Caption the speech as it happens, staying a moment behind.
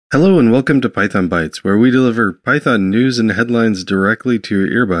Hello and welcome to Python Bytes, where we deliver Python news and headlines directly to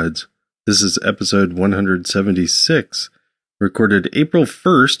your earbuds. This is episode 176, recorded April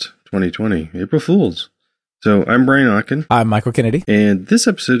 1st, 2020. April Fools. So I'm Brian Ocken. I'm Michael Kennedy. And this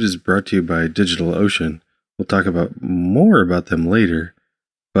episode is brought to you by DigitalOcean. We'll talk about more about them later.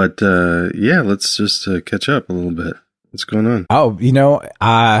 But let's just catch up a little bit. What's going on? Oh,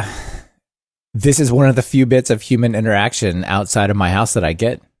 this is one of the few bits of human interaction outside of my house that I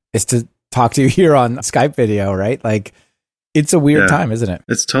get. Is to talk to you here on Skype video, right? Like, it's a weird time, isn't it?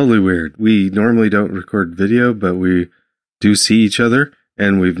 It's totally weird. We normally don't record video, but we do see each other.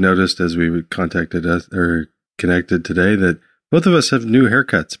 And we've noticed as we contacted us or connected today that both of us have new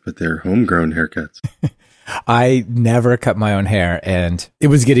haircuts, but they're homegrown haircuts. I never cut my own hair, and it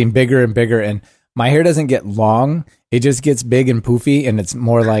was getting bigger and bigger. And my hair doesn't get long. It just gets big and poofy, and it's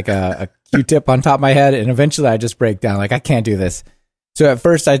more like a Q-tip on top of my head. And eventually I just break down. Like, I can't do this. So at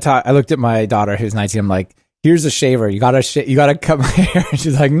first I looked at my daughter who's 19. I'm like, here's a shaver. You gotta cut my hair. And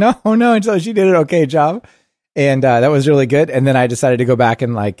she's like, no. And so she did an okay job. And that was really good. And then I decided to go back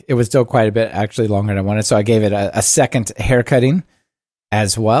and it was still quite a bit actually longer than I wanted. So I gave it a second haircutting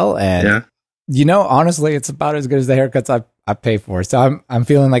as well. And honestly, it's about as good as the haircuts I pay for. So I'm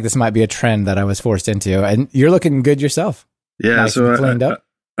feeling like this might be a trend that I was forced into. And you're looking good yourself. Yeah. Nice So cleaned up.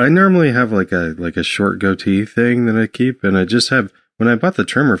 I normally have like a short goatee thing that I keep, and I just have. When I bought the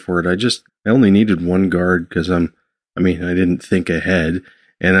trimmer for it, I only needed one guard because I didn't think ahead,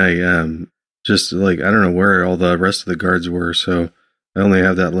 and I I don't know where all the rest of the guards were, so I only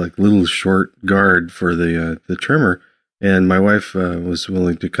have that little short guard for the trimmer. And my wife was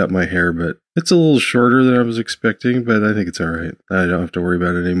willing to cut my hair, but it's a little shorter than I was expecting, but I think it's all right. I don't have to worry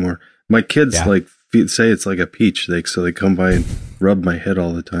about it anymore. My kids say it's like a peach, so they come by and rub my head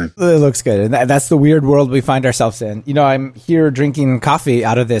all the time. It looks good. And that's the weird world we find ourselves in. I'm here drinking coffee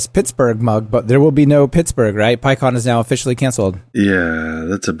out of this Pittsburgh mug, but there will be no Pittsburgh, right? PyCon is now officially canceled. Yeah,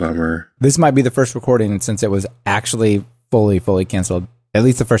 that's a bummer. This might be the first recording since it was actually fully canceled. At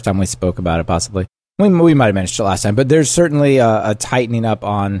least the first time we spoke about it, possibly. We might have mentioned it last time, but there's certainly a tightening up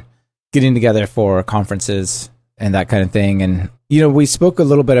on getting together for conferences and that kind of thing. And, we spoke a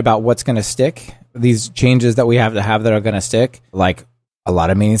little bit about what's going to stick. These changes that we have to have that are going to stick, like a lot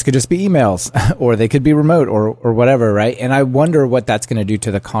of meetings could just be emails or they could be remote or whatever, right? And I wonder what that's going to do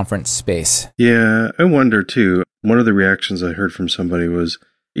to the conference space. Yeah, I wonder too. One of the reactions I heard from somebody was,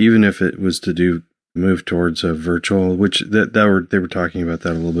 even if it was to move towards a virtual, which they were talking about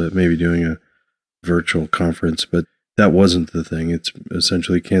that a little bit, maybe doing a virtual conference, but that wasn't the thing. It's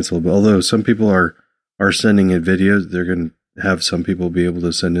essentially cancelable. Although some people are sending in videos, they're going to have some people be able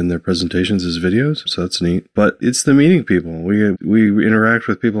to send in their presentations as videos, so that's neat. But it's the meeting people. We interact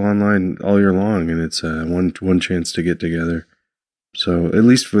with people online all year long, and it's one chance to get together. So at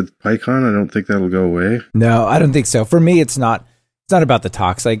least with PyCon, I don't think that'll go away. No, I don't think so. For me, it's not about the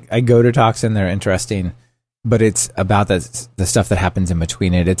talks. I go to talks and they're interesting, but it's about the stuff that happens in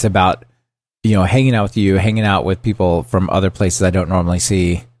between it. It's about hanging out with people from other places I don't normally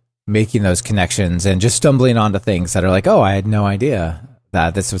see, making those connections and just stumbling onto things that are like, oh, I had no idea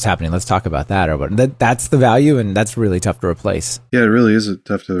that this was happening. Let's talk about that. Or what. That's the value, and that's really tough to replace. Yeah, it really is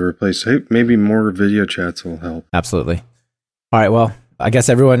tough to replace. Hey, maybe more video chats will help. Absolutely. All right, well, I guess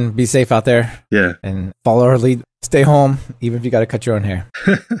everyone be safe out there. Yeah. And follow our lead. Stay home, even if you got to cut your own hair.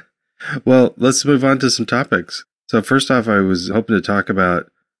 Well, let's move on to some topics. So first off, I was hoping to talk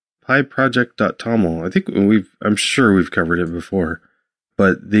about PyProject.toml. I think I'm sure we've covered it before.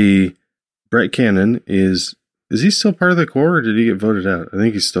 But the Brett Cannon is he still part of the core, or did he get voted out? I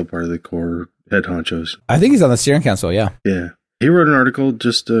think he's still part of the core head honchos. I think he's on the steering council, yeah. Yeah. He wrote an article,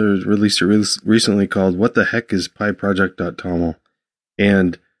 just released it recently, called What the Heck is PyProject.toml?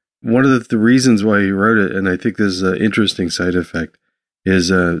 And one of the reasons why he wrote it, and I think this is an interesting side effect, is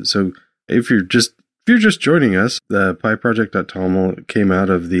so if you're just joining us, the PyProject.toml came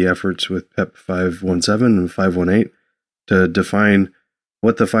out of the efforts with PEP 517 and 518 to define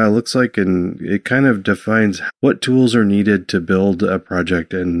what the file looks like, and it kind of defines what tools are needed to build a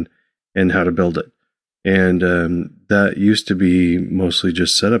project and how to build it. And that used to be mostly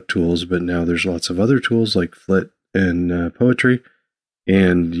just setup tools, but now there's lots of other tools like Flit and Poetry,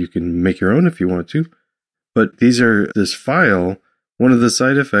 and you can make your own if you want to. But this file, one of the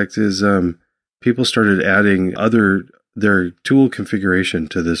side effects is people started adding their tool configuration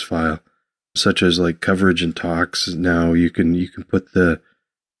to this file, such as like coverage and talks. Now you can put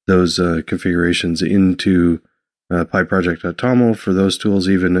those configurations into PyProject.toml for those tools,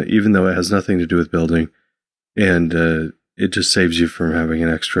 even though it has nothing to do with building, and it just saves you from having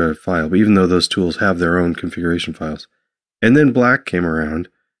an extra file. But even though those tools have their own configuration files, and then Black came around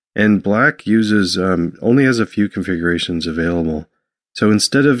And Black uses only has a few configurations available. So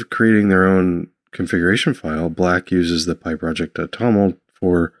instead of creating their own configuration file, Black uses the PyProject.toml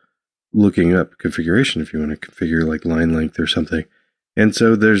for looking up configuration if you want to configure like line length or something. And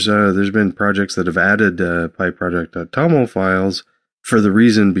so there's been projects that have added PyProject.toml files for the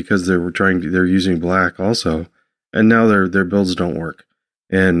reason because they're using Black also, and now their builds don't work.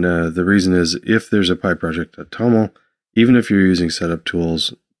 And the reason is if there's a PyProject.toml, even if you're using setup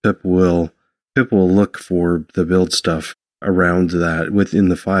tools, pip will look for the build stuff around that within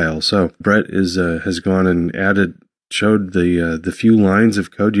the file. So Brett has gone and showed the few lines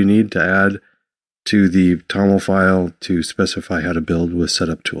of code you need to add to the TOML file to specify how to build with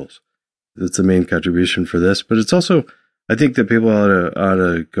setup tools. That's the main contribution for this, but it's also, I think that people ought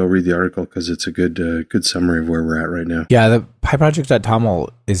to go read the article because it's a good summary of where we're at right now. Yeah, the PyProject.toml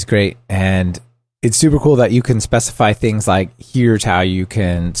is great, and it's super cool that you can specify things like here's how you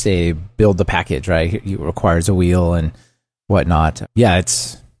can say build the package, right? It requires a wheel and whatnot. Yeah,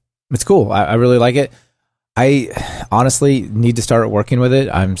 it's cool. I really like it. I honestly need to start working with it.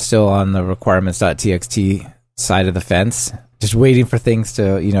 I'm still on the requirements.txt side of the fence, just waiting for things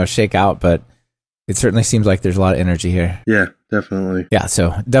to, shake out, but it certainly seems like there's a lot of energy here. Yeah, definitely. Yeah,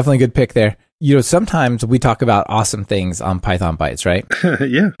 so definitely a good pick there. Sometimes we talk about awesome things on Python Bytes, right?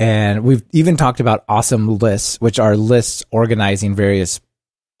 Yeah. And we've even talked about awesome lists, which are lists organizing various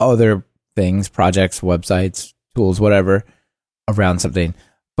other things, projects, websites, tools, whatever, around something.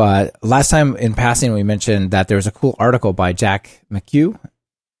 But last time in passing, we mentioned that there was a cool article by Jack McHugh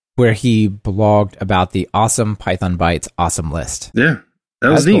where he blogged about the awesome Python Bytes awesome list. Yeah, that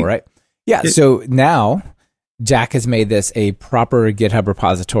was neat. Cool, right? Yeah, so now Jack has made this a proper GitHub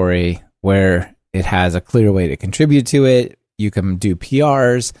repository where it has a clear way to contribute to it. You can do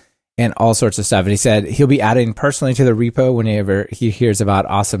PRs and all sorts of stuff. And he said he'll be adding personally to the repo whenever he hears about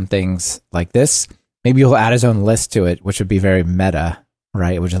awesome things like this. Maybe he'll add his own list to it, which would be very meta,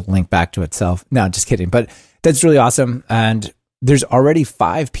 right? It would just link back to itself. No, just kidding. But that's really awesome. And there's already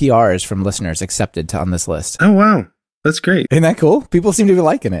 5 PRs from listeners accepted on this list. Oh, wow. That's great. Isn't that cool? People seem to be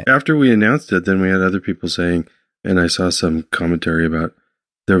liking it. After we announced it, then we had other people saying, and I saw some commentary about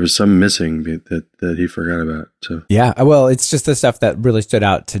there was some missing that he forgot about. So yeah, well, it's just the stuff that really stood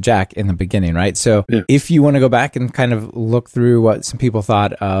out to Jack in the beginning, right? So if you want to go back and kind of look through what some people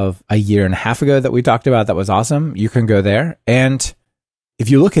thought of a year and a half ago that we talked about that was awesome, you can go there. And if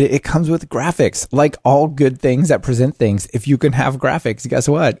you look at it, it comes with graphics. Like all good things that present things, if you can have graphics, guess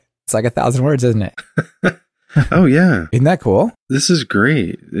what? It's like 1,000 words, isn't it? Oh, yeah. Isn't that cool? This is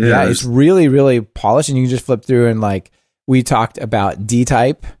great. Yeah, it's really, really polished. And you can just flip through and like we talked about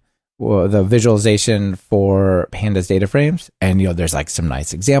D-type, the visualization for Pandas data frames. And, there's like some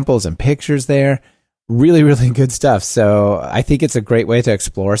nice examples and pictures there. Really, really good stuff. So I think it's a great way to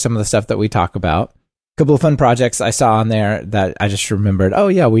explore some of the stuff that we talk about. A couple of fun projects I saw on there that I just remembered. Oh,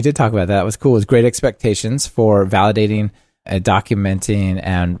 yeah, we did talk about that. That was cool. It was Great Expectations for validating, documenting,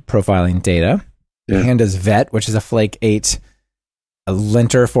 and profiling data. Yeah. Pandas Vet, which is a Flake 8 a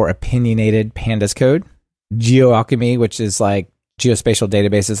linter for opinionated Pandas code. GeoAlchemy, which is like geospatial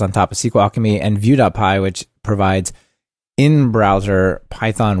databases on top of SQL Alchemy, and Vue.py, which provides in-browser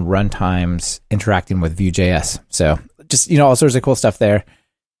Python runtimes interacting with Vue.js. So just, all sorts of cool stuff there.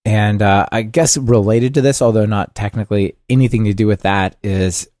 And I guess related to this, although not technically anything to do with that,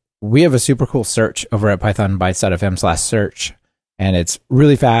 is we have a super cool search over at pythonbytes.fm/search. And it's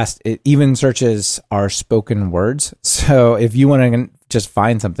really fast. It even searches our spoken words. So if you want to just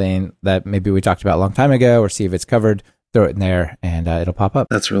find something that maybe we talked about a long time ago or see if it's covered, throw it in there and it'll pop up.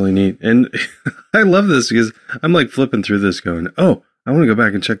 That's really neat. And I love this because I'm like flipping through this going, oh, I want to go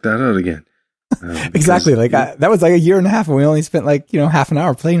back and check that out again. Exactly. Like that was like a year and a half and we only spent like, half an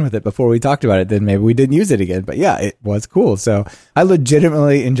hour playing with it before we talked about it. Then maybe we didn't use it again, but yeah, it was cool. So I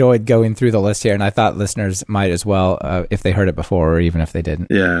legitimately enjoyed going through the list here and I thought listeners might as well, if they heard it before or even if they didn't.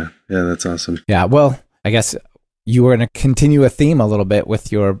 Yeah. Yeah. That's awesome. Yeah. Well, I guess you were going to continue a theme a little bit with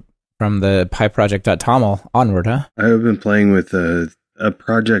from the PyProject.toml onward, huh? I've been playing with a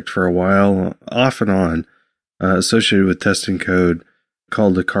project for a while, off and on, associated with testing code,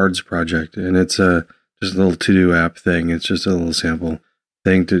 called the Cards Project, and it's just a little to-do app thing. It's just a little sample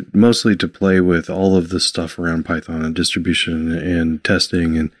thing mostly to play with all of the stuff around Python and distribution and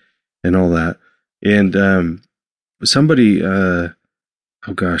testing and all that. And somebody, oh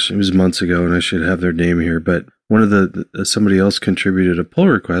gosh, it was months ago, and I should have their name here, but one of somebody else contributed a pull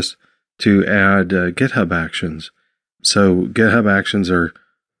request to add GitHub Actions. So GitHub Actions are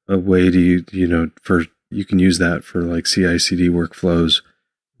a way to you can use that for like CI/CD workflows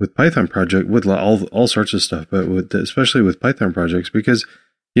with Python project with all sorts of stuff, but especially with Python projects, because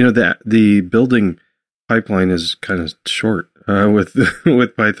The building pipeline is kind of short with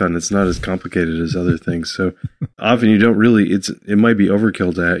with Python. It's not as complicated as other things. So often you don't really. It might be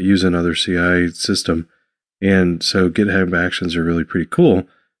overkill to use another CI system, and so GitHub Actions are really pretty cool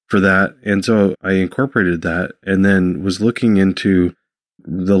for that. And so I incorporated that, and then was looking into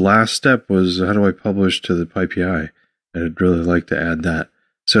the last step was how do I publish to the PyPI? I'd really like to add that.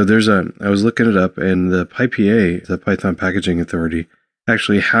 So I was looking it up, and the PyPA, the Python Packaging Authority,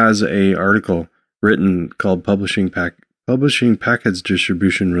 actually has a article written called Publishing Package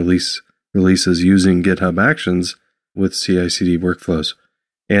Distribution Releases Using GitHub Actions with CI/CD Workflows.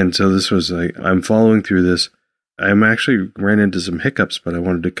 And so this was I'm following through this. I'm actually ran into some hiccups, but I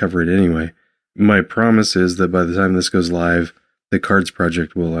wanted to cover it anyway. My promise is that by the time this goes live, the cards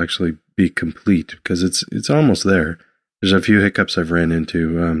project will actually be complete because it's almost there. There's a few hiccups I've ran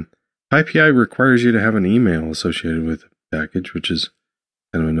into. PyPI requires you to have an email associated with the package, which is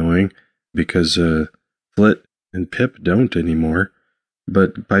kind of annoying because Flit and Pip don't anymore,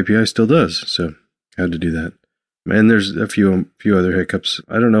 but PyPI still does. So I had to do that. And there's a few other hiccups.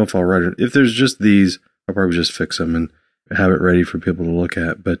 I don't know if I'll write it. If there's just these, I'll probably just fix them and have it ready for people to look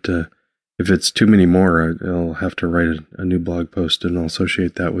at. But if it's too many more, I'll have to write a new blog post and I'll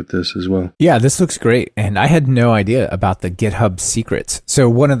associate that with this as well. Yeah, this looks great. And I had no idea about the GitHub secrets. So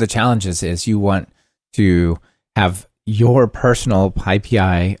one of the challenges is you want to have your personal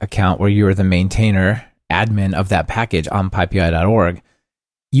PyPI account where you're the maintainer, admin of that package on pypi.org.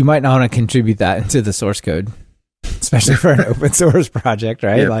 You might not want to contribute that into the source code, especially for an open source project,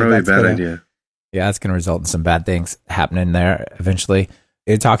 right? Yeah, probably a bad idea. Yeah, that's going to result in some bad things happening there eventually.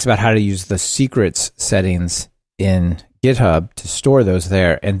 It talks about how to use the secrets settings in GitHub to store those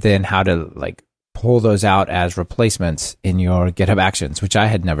there, and then how to pull those out as replacements in your GitHub Actions, which I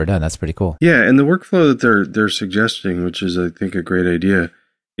had never done. That's pretty cool. Yeah, and the workflow that they're suggesting, which is I think a great idea,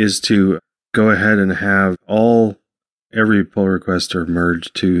 is to go ahead and have every pull request or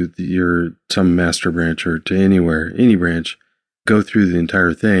merge to some master branch or to any branch, go through the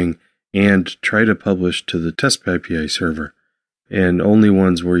entire thing and try to publish to the test PyPI server. And only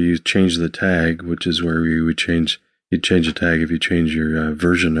ones where you change the tag, which is where you'd change a tag if you change your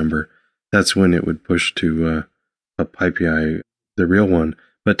version number. That's when it would push to a PyPI, the real one.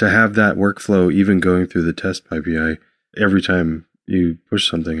 But to have that workflow even going through the test PyPI every time you push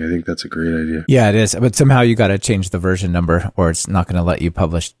something, I think that's a great idea. Yeah, it is. But somehow you got to change the version number or it's not going to let you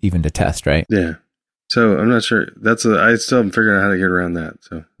publish even to test, right? Yeah. So I'm not sure. I still haven't figured out how to get around that.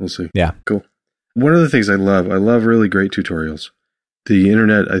 So we'll see. Yeah. Cool. One of the things I love really great tutorials. The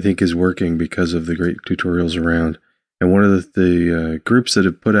internet, I think, is working because of the great tutorials around. And one of the groups that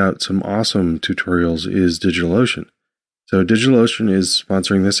have put out some awesome tutorials is DigitalOcean. So DigitalOcean is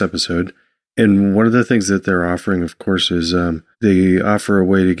sponsoring this episode. And one of the things that they're offering, of course, is they offer a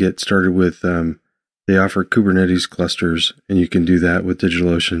way to get started with, they offer Kubernetes clusters, and you can do that with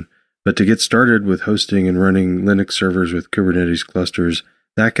DigitalOcean. But to get started with hosting and running Linux servers with Kubernetes clusters,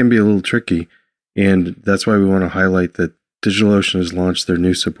 that can be a little tricky. And that's why we want to highlight that DigitalOcean has launched their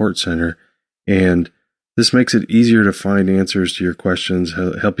new support center, and this makes it easier to find answers to your questions,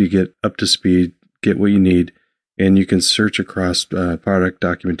 help you get up to speed, get what you need, and you can search across product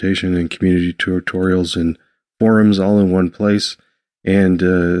documentation and community tutorials and forums all in one place, and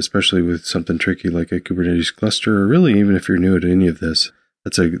especially with something tricky like a Kubernetes cluster, or really even if you're new to any of this,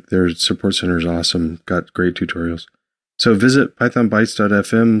 their support center is awesome, got great tutorials. So visit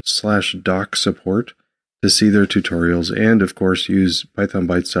pythonbytes.fm/doc support to see their tutorials, and of course use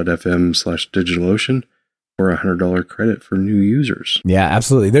pythonbytes.fm/DigitalOcean for $100 credit for new users. Yeah,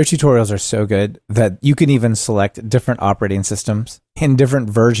 absolutely. Their tutorials are so good that you can even select different operating systems in different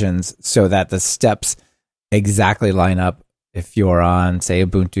versions so that the steps exactly line up. If you're on, say,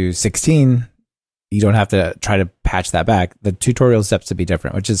 Ubuntu 16, you don't have to try to patch that back. The tutorial steps to be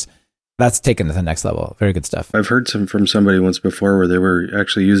different, that's taken to the next level. Very good stuff. I've heard from somebody once before where they were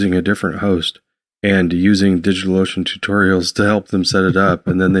actually using a different host and using DigitalOcean tutorials to help them set it up.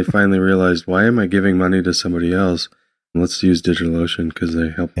 And then they finally realized, why am I giving money to somebody else? Let's use DigitalOcean because they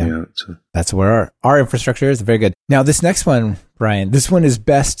help me out. So that's where our infrastructure is. Very good. Now, this next one, Brian, this one is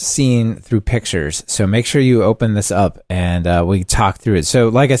best seen through pictures. So make sure you open this up and we talk through it. So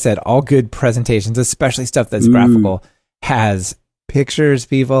like I said, all good presentations, especially stuff that's graphical, has pictures,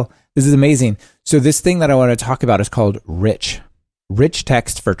 people. This is amazing. So this thing that I want to talk about is called Rich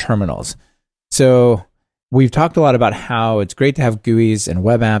Text for Terminals. So we've talked a lot about how it's great to have GUIs and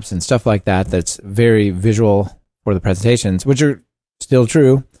web apps and stuff like that that's very visual for the presentations, which are still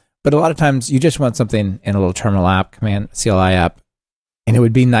true. But a lot of times you just want something in a little terminal app, command CLI app, And it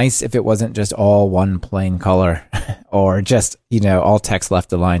would be nice if it wasn't just all one plain color or just, all text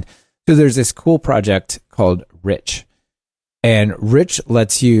left aligned. So there's this cool project called Rich. And Rich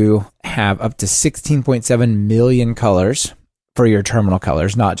lets you have up to 16.7 million colors for your terminal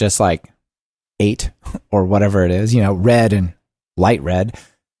colors, not just like 8 or whatever it is, red and light red,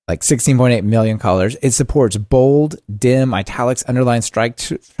 like 16.8 million colors. It supports bold, dim, italics, underline, strike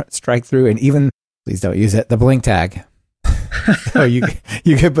through, and even, please don't use it, the blink tag. So you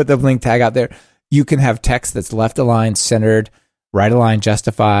could put the blink tag out there. You can have text that's left aligned, centered, right aligned,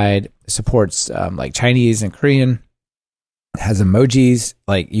 justified, supports like Chinese and Korean, has emojis,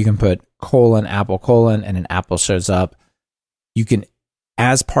 like you can put : apple : and an apple shows up. You can,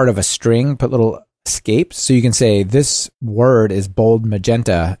 as part of a string, put little escapes. So you can say this word is bold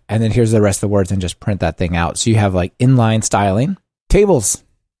magenta, and then here's the rest of the words and just print that thing out. So you have like inline styling. Tables.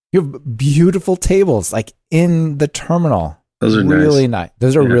 You have beautiful tables like in the terminal. Those are really nice.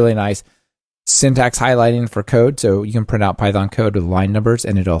 Those are really nice. Syntax highlighting for code. So you can print out Python code with line numbers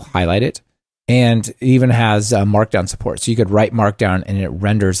and it'll highlight it. And it even has markdown support. So you could write markdown and it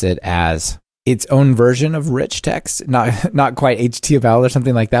renders it as its own version of rich text. Not quite HTML or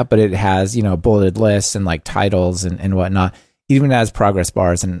something like that, but it has, bulleted lists and like titles and whatnot. It even has progress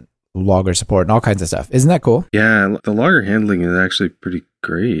bars and logger support and all kinds of stuff. Isn't that cool? Yeah, the logger handling is actually pretty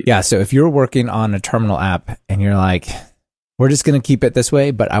great. Yeah, so if you're working on a terminal app and you're like, we're just going to keep it this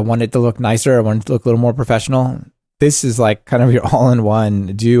way, but I want it to look nicer, I want it to look a little more professional, this is like kind of your all-in-one,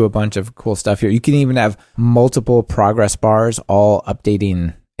 do a bunch of cool stuff here. You can even have multiple progress bars all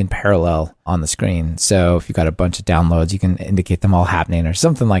updating in parallel on the screen. So if you've got a bunch of downloads, you can indicate them all happening or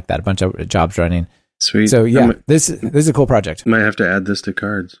something like that, a bunch of jobs running. Sweet. So yeah, this is a cool project. Might have to add this to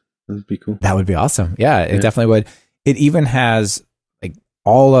cards. That'd be cool. That would be awesome. Yeah, it definitely would. It even has like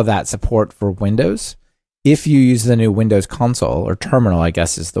all of that support for Windows. If you use the new Windows console or terminal, I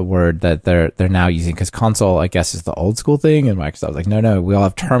guess is the word that they're now using, because console, I guess, is the old school thing. And Microsoft's like, no, we all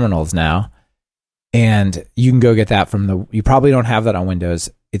have terminals now. And you can go get that you probably don't have that on Windows.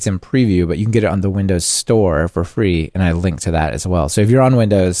 It's in preview, but you can get it on the Windows Store for free. And I link to that as well. So if you're on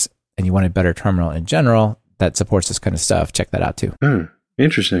Windows and you want a better terminal in general that supports this kind of stuff, check that out too.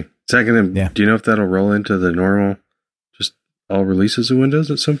 Interesting. Second, do you know if that'll roll into the normal, just all releases of Windows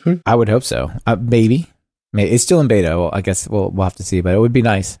at some point? I would hope so. Maybe. It's still in beta. Well, I guess we'll have to see, but it would be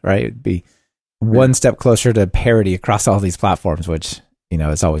nice, right? It'd be one step closer to parity across all these platforms, which,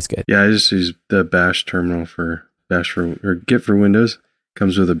 is always good. Yeah, I just use the Bash terminal or Git for Windows.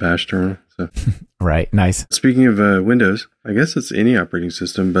 Comes with a Bash terminal. So right, nice. Speaking of Windows, I guess it's any operating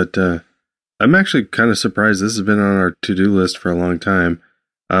system, but I'm actually kind of surprised. This has been on our to-do list for a long time.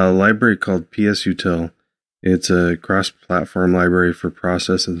 A library called PSUtil. It's a cross-platform library for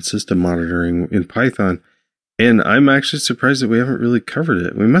process and system monitoring in Python. And I'm actually surprised that we haven't really covered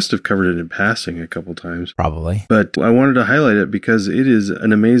it. We must have covered it in passing a couple times. Probably. But I wanted to highlight it because it is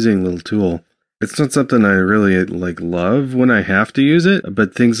an amazing little tool. It's not something I really love when I have to use it,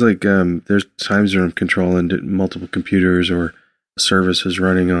 but things like there's times when I'm controlling multiple computers or services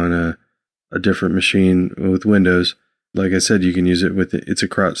running on a different machine with Windows. Like I said, you can use it it's a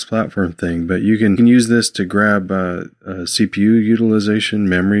cross-platform thing, but you can use this to grab CPU utilization,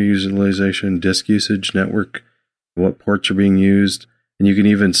 memory utilization, disk usage, network, what ports are being used, and you can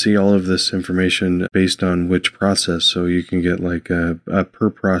even see all of this information based on which process. So you can get like a per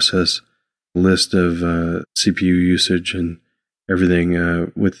process list of CPU usage and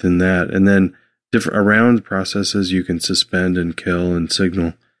everything within that. And then around processes, you can suspend and kill and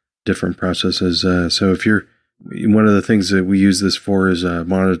signal different processes. So if you're one of the things that we use this for is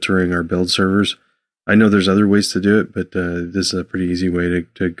monitoring our build servers. I know there's other ways to do it, but this is a pretty easy way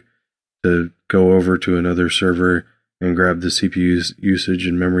to go over to another server and grab the CPU usage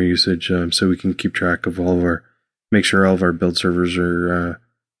and memory usage, so we can keep track of make sure all of our build servers are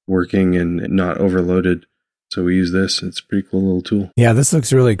working and not overloaded. So we use this. It's a pretty cool little tool. Yeah, this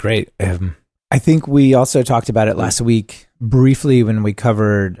looks really great. I think we also talked about it last week briefly when we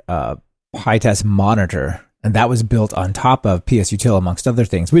covered PyTest Monitor. And that was built on top of PSUtil, amongst other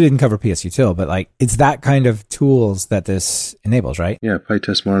things. We didn't cover PSUtil, but it's that kind of tools that this enables, right? Yeah,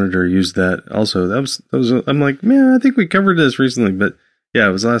 PyTest Monitor used that also. That was. I'm like, man, I think we covered this recently, but yeah,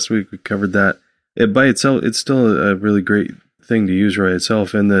 it was last week we covered that. It by itself, it's still a really great thing to use by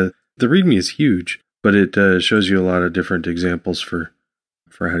itself, and the README is huge, but it shows you a lot of different examples for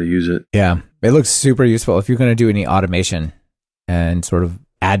how to use it. Yeah, it looks super useful if you're going to do any automation and sort of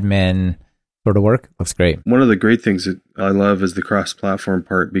admin sort of work. Looks great. One of the great things that I love is the cross-platform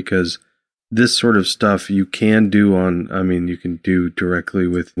part, because this sort of stuff you can do you can do directly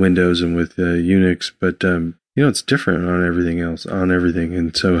with Windows and with Unix, but it's different on everything.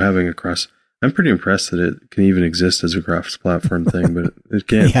 And so having a cross, I'm pretty impressed that it can even exist as a cross-platform thing, but it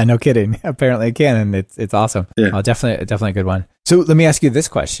can. Yeah, no kidding. Apparently it can, and it's awesome. Yeah. Definitely a good one. So let me ask you this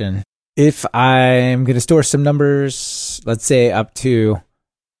question. If I'm going to store some numbers, let's say up to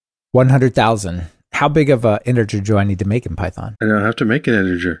 100,000, how big of an integer do I need to make in Python? I don't have to make an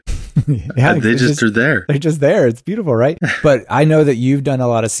integer. Yeah, they just are there. They're just there. It's beautiful, right? But I know that you've done a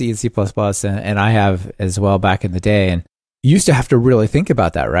lot of C and C++, and I have as well back in the day. And you used to have to really think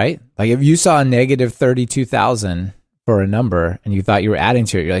about that, right? Like if you saw negative 32,000 for a number and you thought you were adding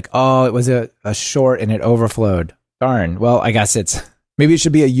to it, you're like, oh, it was a short and it overflowed. Darn. Well, I guess maybe it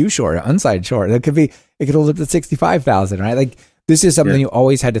should be a U short, an unsigned short. It could hold up to 65,000, right? Like this is something you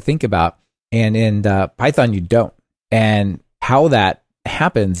always had to think about. And in Python, you don't. And how that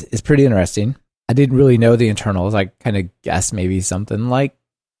happens is pretty interesting. I didn't really know the internals. I kind of guessed maybe something like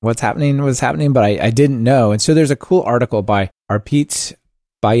was happening, but I didn't know. And so there's a cool article by Arpit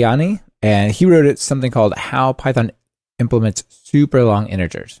Bayani, and he wrote something called How Python Implements Super Long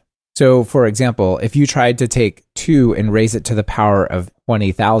Integers. So for example, if you tried to take 2 and raise it to the power of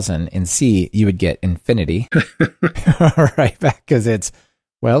 20,000 in C, you would get infinity. Right back, because it's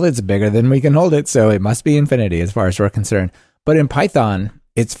bigger than we can hold it, so it must be infinity as far as we're concerned. But in Python,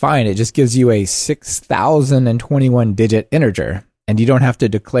 it's fine. It just gives you a 6,021 digit integer. And you don't have to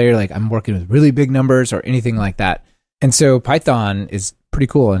declare like I'm working with really big numbers or anything like that. And so Python is pretty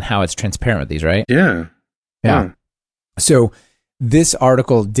cool in how it's transparent with these, right? Yeah. Yeah. Wow. So this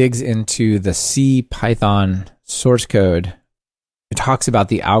article digs into the C Python source code. It talks about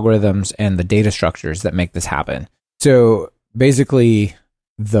the algorithms and the data structures that make this happen. So basically,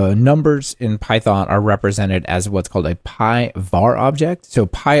 the numbers in Python are represented as what's called a PyVar object. So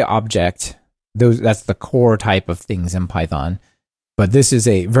Py object, that's the core type of things in Python. But this is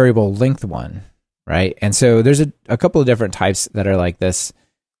a variable length one, right? And so there's a couple of different types that are like this.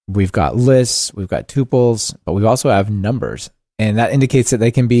 We've got lists, we've got tuples, but we also have numbers. And that indicates that they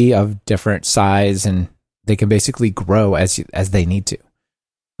can be of different size and they can basically grow as they need to,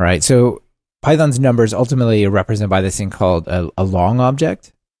 right? So Python's numbers ultimately are represented by this thing called a long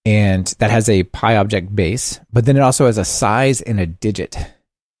object, and that has a Py object base, but then it also has a size and a digit.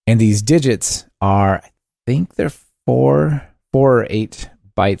 And these digits are, I think they're 4 or 8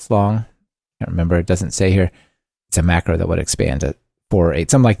 bytes long. I can't remember. It doesn't say here. It's a macro that would expand to 4 or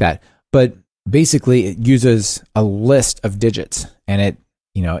 8, something like that. But basically, it uses a list of digits, and it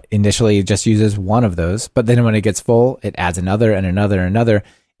initially just uses one of those. But then when it gets full, it adds another and another and another.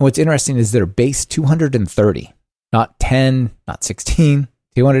 And what's interesting is they're base 230, not 10, not 16,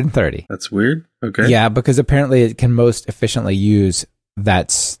 230. That's weird. Okay. Yeah, because apparently it can most efficiently use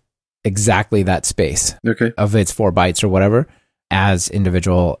exactly that space of its 4 bytes or whatever as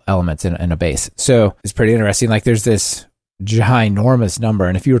individual elements in a base. So it's pretty interesting. Like there's this ginormous number,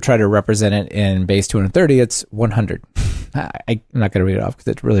 and if you were trying to represent it in base 230, it's 100. I'm not going to read it off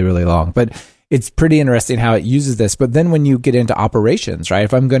because it's really, really long, but it's pretty interesting how it uses this. But then when you get into operations, right?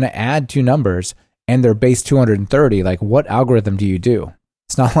 If I'm going to add 2 numbers and they're base 230, like what algorithm do you do?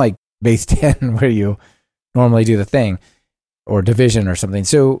 It's not like base 10 where you normally do the thing, or division or something.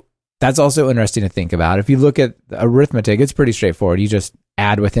 So that's also interesting to think about. If you look at arithmetic, it's pretty straightforward. You just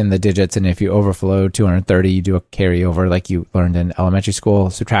add within the digits, and if you overflow 230, you do a carryover like you learned in elementary school.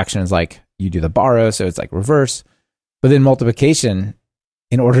 Subtraction is like you do the borrow, so it's like reverse. But then multiplication,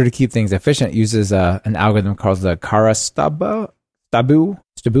 in order to keep things efficient, uses an algorithm called the Karastabua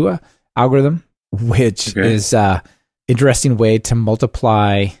algorithm, which is an interesting way to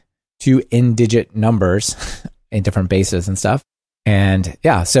multiply 2 n-digit numbers in different bases and stuff. And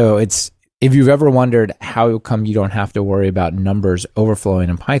yeah, so it's, if you've ever wondered how come you don't have to worry about numbers overflowing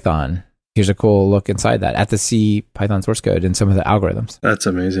in Python, here's a cool look inside that at the C Python source code and some of the algorithms. That's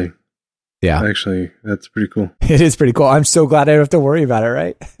amazing. Yeah. Actually, that's pretty cool. It is pretty cool. I'm so glad I don't have to worry about it,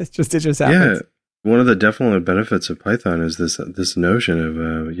 right? It just happens. Yeah. One of the definite benefits of Python is this notion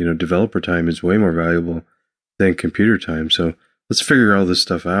of, developer time is way more valuable than computer time. So let's figure all this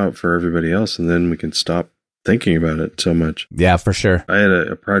stuff out for everybody else, and then we can stop thinking about it so much. Yeah, for sure. I had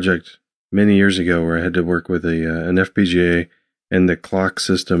a project many years ago where I had to work with an FPGA, and the clock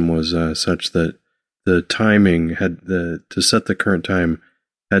system was such that the timing to set the current time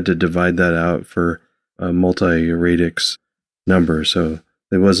had to divide that out for a multi-radix number. So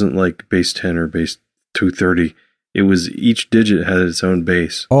it wasn't like base 10 or base 230. It was each digit had its own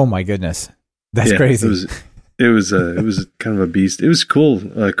base. Oh my goodness. That's crazy. It was kind of a beast. It was cool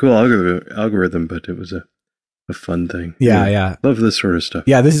algorithm, but it was a fun thing. Yeah. Love this sort of stuff.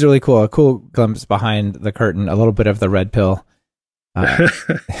 Yeah, this is really cool. A cool glimpse behind the curtain, a little bit of the red pill. Yeah.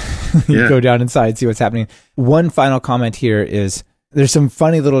 Go down inside, see what's happening. One final comment here is there's some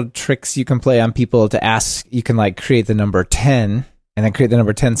funny little tricks you can play on people to ask. You can like create the number 10 and then create the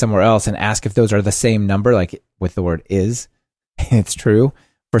number 10 somewhere else and ask if those are the same number, like with the word is. It's true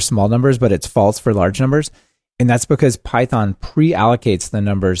for small numbers, but it's false for large numbers. And that's because Python pre-allocates the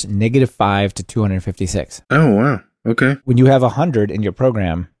numbers -5 to 256. Oh, wow. Okay. When you have 100 in your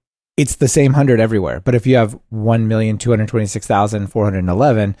program, it's the same 100 everywhere. But if you have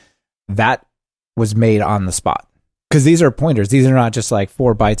 1,226,411, that was made on the spot. Because these are pointers. These are not just like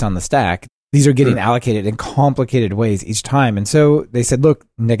 4 bytes on the stack. These are getting allocated in complicated ways each time. And so they said, look,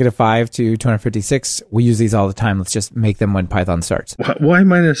 -5 to 256, we use these all the time. Let's just make them when Python starts. Why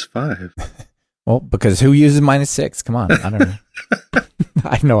 -5? Well, because who uses -6? Come on. I don't know.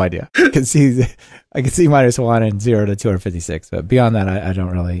 I have no idea. I can see -1 and 0 to 256. But beyond that, I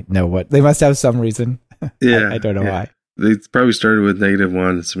don't really know what. They must have some reason. Yeah. I don't know why. They probably started with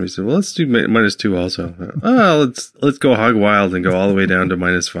 -1, and somebody said, well, let's do -2 also. Oh, let's go hog wild and go all the way down to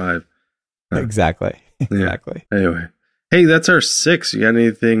 -5. Exactly. Yeah. Anyway. Hey, that's our 6. You got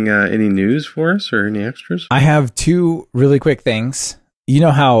anything, any news for us or any extras? I have 2 really quick things. You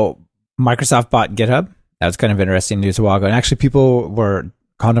know how Microsoft bought GitHub? That was kind of interesting news a while ago. And actually, people were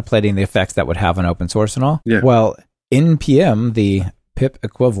contemplating the effects that would have on open source and all. Yeah. Well, NPM, the pip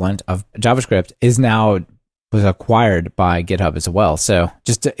equivalent of JavaScript, was acquired by GitHub as well. So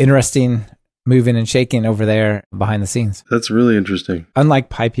just an interesting moving and shaking over there behind the scenes. That's really interesting. Unlike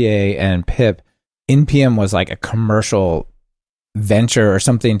PyPA and pip, NPM was like a commercial venture or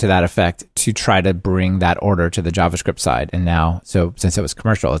something to that effect to try to bring that order to the JavaScript side. And now, so since it was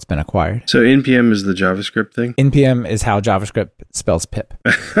commercial, it's been acquired. So NPM is the JavaScript thing? NPM is how JavaScript spells pip.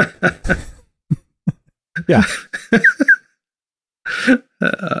 Yeah.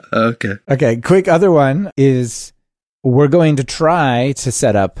 Okay. Okay. Quick other one is we're going to try to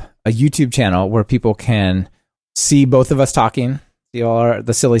set up a YouTube channel where people can see both of us talking, see all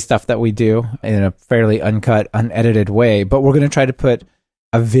the silly stuff that we do in a fairly uncut, unedited way. But we're going to try to put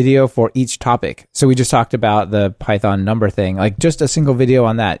a video for each topic. So we just talked about the Python number thing, like just a single video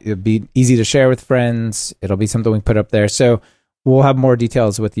on that. It'll be easy to share with friends. It'll be something we put up there. So we'll have more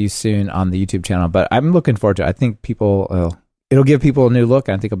details with you soon on the YouTube channel. But I'm looking forward to it. I think people... It'll give people a new look.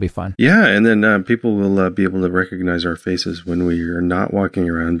 I think it'll be fun. Yeah, and then people will be able to recognize our faces when we are not walking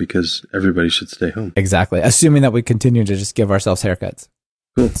around because everybody should stay home. Exactly. Assuming that we continue to just give ourselves haircuts.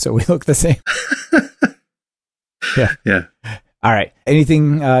 Cool. So we look the same. Yeah. Yeah. All right.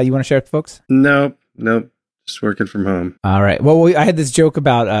 Anything you want to share with folks? Nope. Just working from home. All right. Well, I had this joke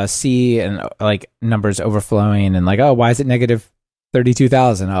about C and like numbers overflowing and like, oh, why is it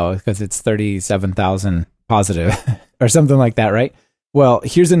 -32,000? Oh, because it's 37,000 positive or something like that, right? Well,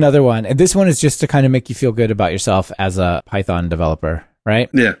 here's another one. And this one is just to kind of make you feel good about yourself as a Python developer, right?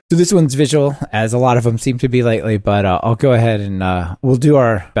 Yeah. So this one's visual, as a lot of them seem to be lately, but I'll go ahead and we'll do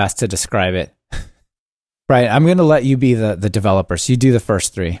our best to describe it. Right. I'm going to let you be the developer. So you do the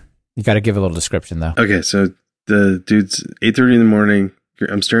first 3. You got to give a little description, though. Okay. So the dude's 8:30 in the morning.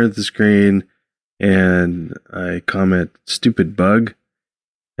 I'm staring at the screen and I comment, stupid bug.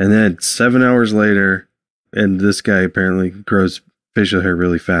 And then 7 hours later, and this guy apparently grows facial hair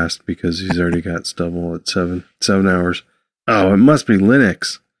really fast because he's already got stubble at 7 hours. Oh, it must be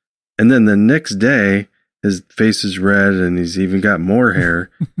Linux. And then the next day, his face is red and he's even got more hair.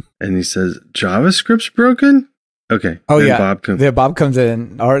 And he says, JavaScript's broken? Okay. Oh, then yeah. Bob comes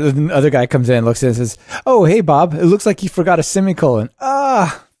in, or the other guy comes in, looks at it and says, oh, hey, Bob, it looks like you forgot a semicolon.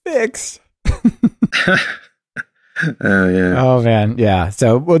 Fixed. Oh, yeah. Oh, man. Yeah.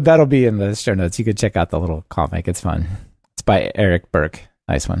 So that'll be in the show notes. You could check out the little comic. It's fun. It's by Eric Burke.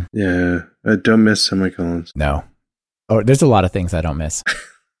 Nice one. Yeah. I don't miss semicolons. No. Oh, there's a lot of things I don't miss.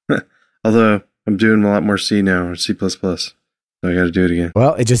 Although I'm doing a lot more C now, or C++. So I got to do it again.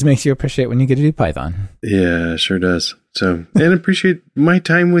 Well, it just makes you appreciate when you get to do Python. Yeah, sure does. So, and appreciate my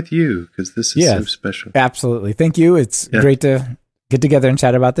time with you because this is so special. Absolutely. Thank you. It's great to get together and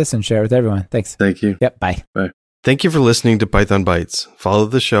chat about this and share it with everyone. Thanks. Thank you. Yep. Bye. Bye. Thank you for listening to Python Bytes. Follow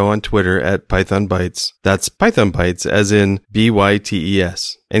the show on Twitter at Python Bytes. That's Python Bytes as in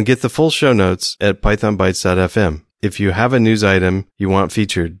BYTES. And get the full show notes at pythonbytes.fm. If you have a news item you want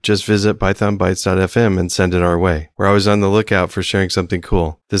featured, just visit pythonbytes.fm and send it our way. We're always on the lookout for sharing something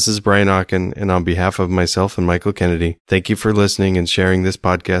cool. This is Brian Ocken, and on behalf of myself and Michael Kennedy, thank you for listening and sharing this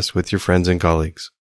podcast with your friends and colleagues.